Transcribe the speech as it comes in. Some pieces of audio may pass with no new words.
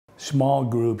small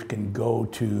groups can go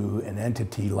to an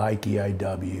entity like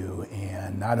EIW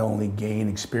and not only gain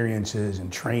experiences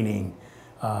and training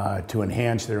to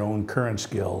enhance their own current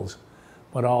skills,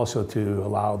 but also to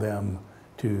allow them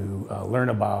to learn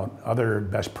about other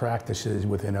best practices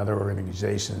within other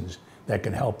organizations that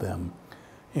can help them.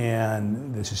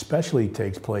 And this especially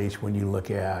takes place when you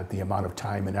look at the amount of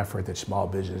time and effort that small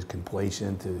business can place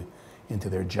into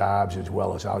their jobs as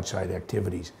well as outside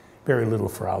activities. Very little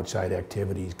for outside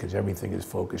activities because everything is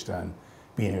focused on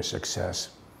being a success.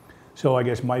 So I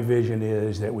guess my vision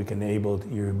is that we can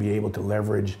be able to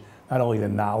leverage not only the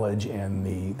knowledge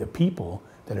and the people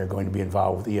that are going to be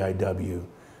involved with EIW,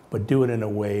 but do it in a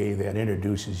way that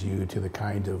introduces you to the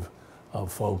kind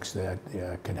of folks that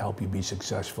can help you be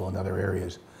successful in other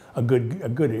areas. A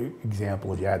good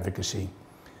example is advocacy.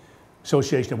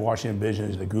 Association of Washington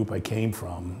Business is the group I came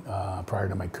from prior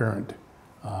to my current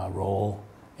role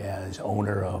as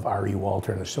owner of R.E.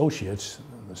 Walter and Associates.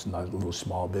 It's not a little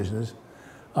small business.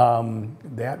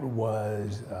 That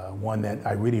was one that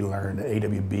I really learned that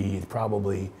AWB is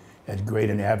probably as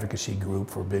great an advocacy group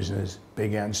for business,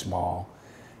 big and small,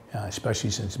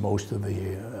 especially since most of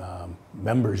the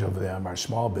members of them are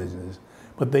small business.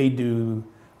 But they do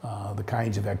the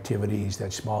kinds of activities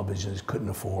that small business couldn't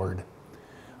afford,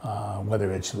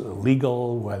 whether it's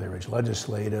legal, whether it's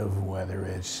legislative, whether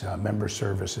it's member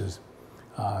services.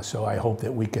 So I hope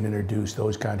that we can introduce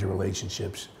those kinds of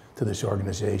relationships to this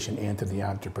organization and to the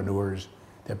entrepreneurs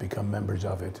that become members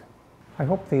of it. I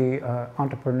hope the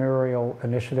entrepreneurial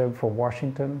initiative for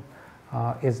Washington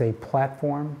is a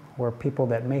platform where people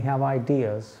that may have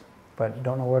ideas but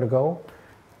don't know where to go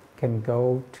can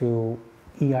go to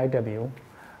EIW,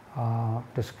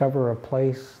 discover a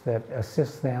place that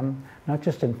assists them, not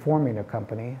just in forming a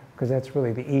company, because that's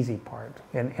really the easy part.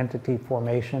 In entity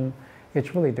formation,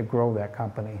 it's really to grow that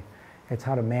company. It's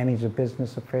how to manage the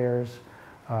business affairs,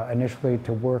 initially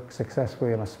to work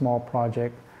successfully on a small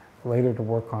project, later to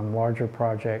work on larger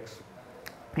projects,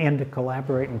 and to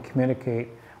collaborate and communicate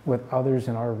with others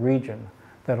in our region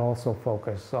that also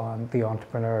focus on the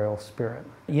entrepreneurial spirit.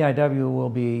 EIW will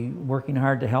be working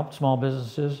hard to help small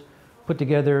businesses put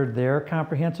together their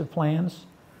comprehensive plans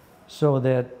so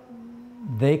that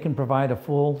they can provide a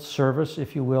full service,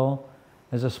 if you will,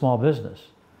 as a small business.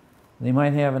 They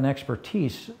might have an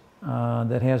expertise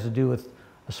that has to do with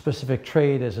a specific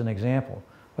trade as an example,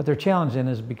 but their challenge then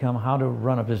has become how to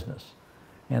run a business.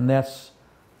 And that's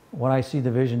what I see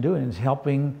the vision doing, is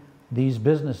helping these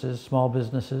businesses, small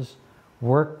businesses,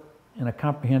 work in a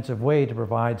comprehensive way to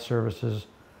provide services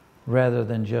rather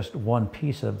than just one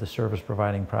piece of the service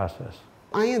providing process.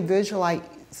 I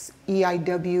visualize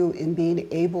EIW in being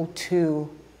able to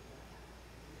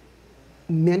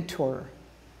mentor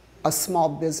a small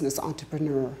business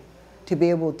entrepreneur, to be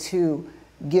able to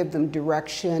give them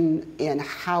direction in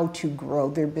how to grow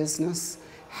their business,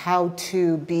 how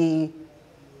to be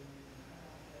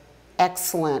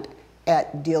excellent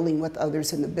at dealing with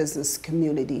others in the business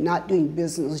community, not doing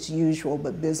business as usual,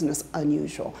 but business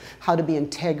unusual. How to be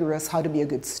integrous, how to be a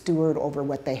good steward over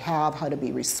what they have, how to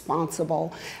be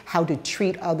responsible, how to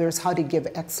treat others, how to give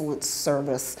excellent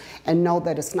service, and know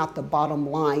that it's not the bottom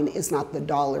line, is not the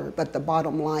dollar, but the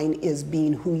bottom line is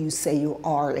being who you say you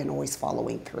are and always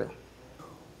following through.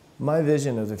 My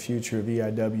vision of the future of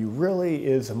EIW really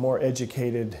is a more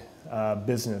educated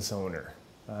business owner,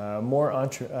 a more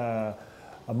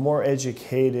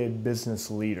educated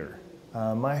business leader.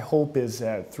 My hope is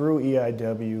that through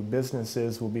EIW,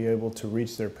 businesses will be able to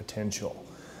reach their potential.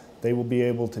 They will be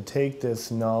able to take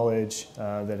this knowledge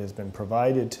that has been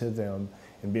provided to them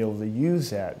and be able to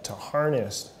use that to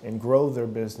harness and grow their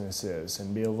businesses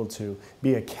and be able to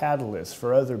be a catalyst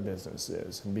for other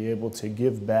businesses and be able to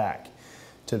give back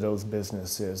to those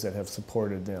businesses that have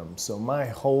supported them. So my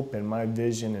hope and my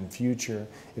vision and future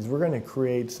is we're going to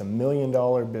create some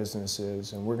million-dollar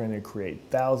businesses, and we're going to create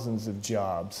thousands of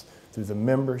jobs through the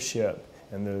membership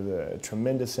and the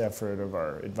tremendous effort of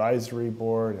our advisory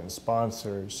board and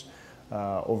sponsors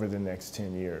over the next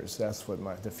 10 years. That's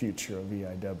what the future of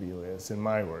EIW is, in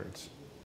my words.